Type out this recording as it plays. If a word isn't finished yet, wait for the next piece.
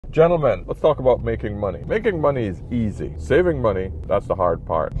Gentlemen, let's talk about making money. Making money is easy. Saving money, that's the hard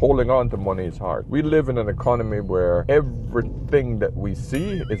part. Holding on to money is hard. We live in an economy where everything that we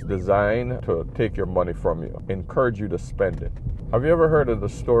see is designed to take your money from you, encourage you to spend it. Have you ever heard of the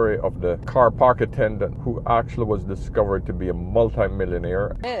story of the car park attendant who actually was discovered to be a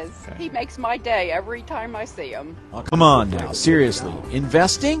multi-millionaire? He makes my day every time I see him. Oh, come on now, seriously.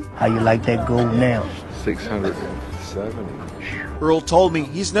 Investing? How you like that gold now? 670. Earl told me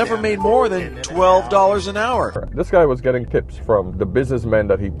he's never made more than $12 an hour. This guy was getting tips from the businessmen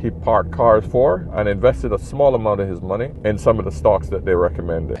that he parked cars for and invested a small amount of his money in some of the stocks that they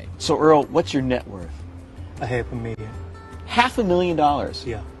recommended. So Earl, what's your net worth? $500,000. $500,000?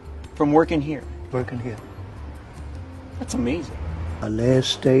 Yeah, From working here? working here. That's amazing. A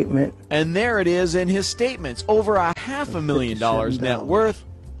last statement. And there it is in his statements, over $500,000 net worth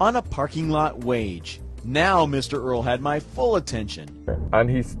on a parking lot wage. Now Mr. Earl had my full attention. And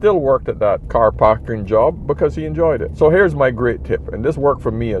he still worked at that car parking job because he enjoyed it. So here's my great tip, and this worked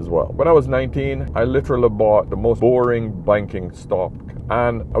for me as well. When I was 19, I literally bought the most boring banking stock.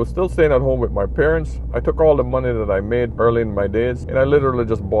 And I was still staying at home with my parents. I took all the money that I made early in my days, and I literally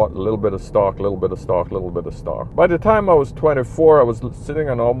just bought a little bit of stock, little bit of stock, little bit of stock. By the time I was 24, I was sitting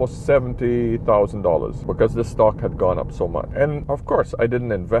on almost $70,000 because this stock had gone up so much. And of course, I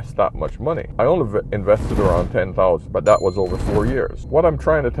didn't invest that much money. I only invested around $10,000, but that was over 4 years. What I'm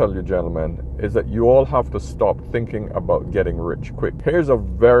trying to tell you, gentlemen, is that you all have to stop thinking about getting rich quick. Here's a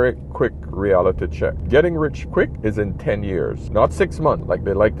very quick reality check. Getting rich quick is in 10 years, not 6 months, like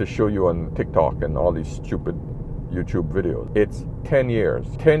they like to show you on TikTok and all these stupid YouTube videos. It's 10 years.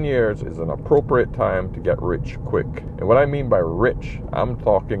 10 years is an appropriate time to get rich quick. And what I mean by rich, I'm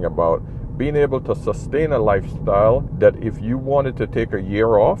talking about being able to sustain a lifestyle that if you wanted to take a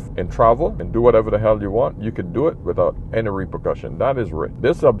year off and travel and do whatever the hell you want, you could do it without any repercussion. That is rich.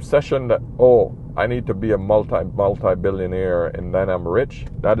 This obsession that, oh, I need to be a multi-billionaire and then I'm rich,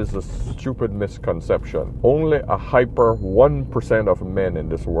 that is a stupid misconception. Only a hyper 1% of men in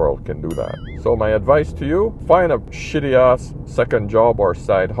this world can do that. So my advice to you, find a shitty ass second job or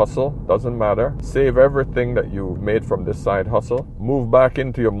side hustle, doesn't matter. Save everything that you've made from this side hustle. Move back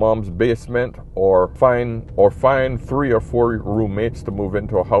into your mom's basement or find 3 or 4 roommates to move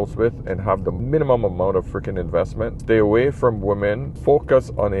into a house with and have the minimum amount of freaking investment. Stay away from women.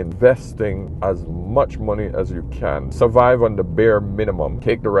 Focus on investing as much money as you can. Survive on the bare minimum.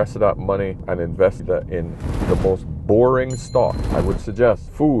 Take the rest of that money and invest that in the most boring stock. I would suggest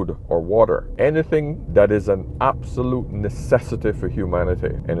food or water. Anything that is an absolute necessity for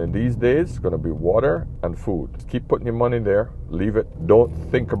humanity. And in these days, it's going to be water and food. Just keep putting your money there. Leave it. Don't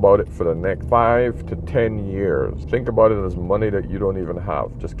think about it for the next 5 to 10 years. Think about it as money that you don't even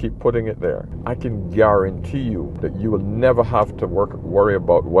have. Just keep putting it there. I can guarantee you that you will never have to worry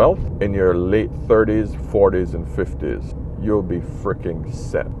about wealth in your late 30s, 40s, and 50s. You'll be freaking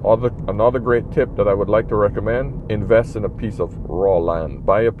set. Another great tip that I would like to recommend, invest in a piece of raw land.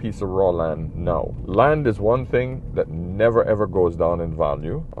 Buy a piece of raw land now. Land is one thing that never ever goes down in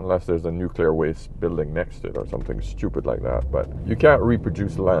value unless there's a nuclear waste building next to it or something stupid like that. But you can't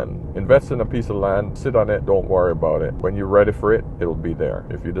reproduce land. Invest in a piece of land, sit on it, don't worry about it. When you're ready for it, it'll be there.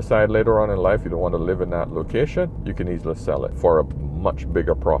 If you decide later on in life you don't want to live in that location, you can easily sell it for a much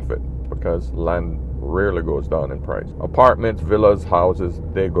bigger profit because land rarely goes down in price. Apartments, villas, houses,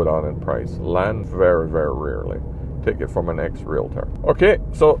 they go down in price. Land, very, very rarely. Take it from an ex-realtor. Okay,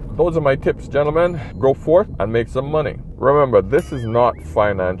 so those are my tips, gentlemen. Go forth and make some money. Remember, this is not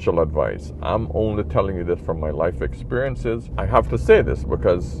financial advice. I'm only telling you this from my life experiences. I have to say this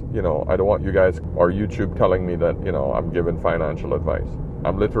because, I don't want you guys or YouTube telling me that, I'm giving financial advice.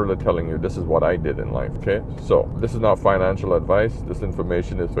 I'm literally telling you this is what I did in life, okay? So this is not financial advice. This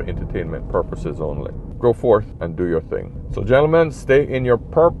information is for entertainment purposes only. Go forth and do your thing. So gentlemen, stay in your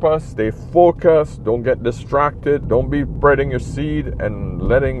purpose, stay focused, don't get distracted, don't be spreading your seed and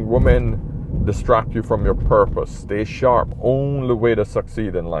letting women distract you from your purpose. Stay sharp. Only way to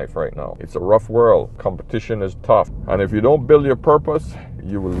succeed in life right now. It's a rough world. Competition is tough. And if you don't build your purpose,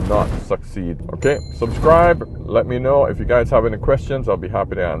 you will not succeed. Okay? Subscribe. Let me know if you guys have any questions. I'll be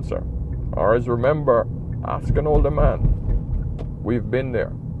happy to answer. Always remember, ask an older man. We've been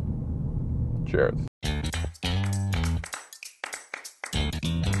there. Cheers.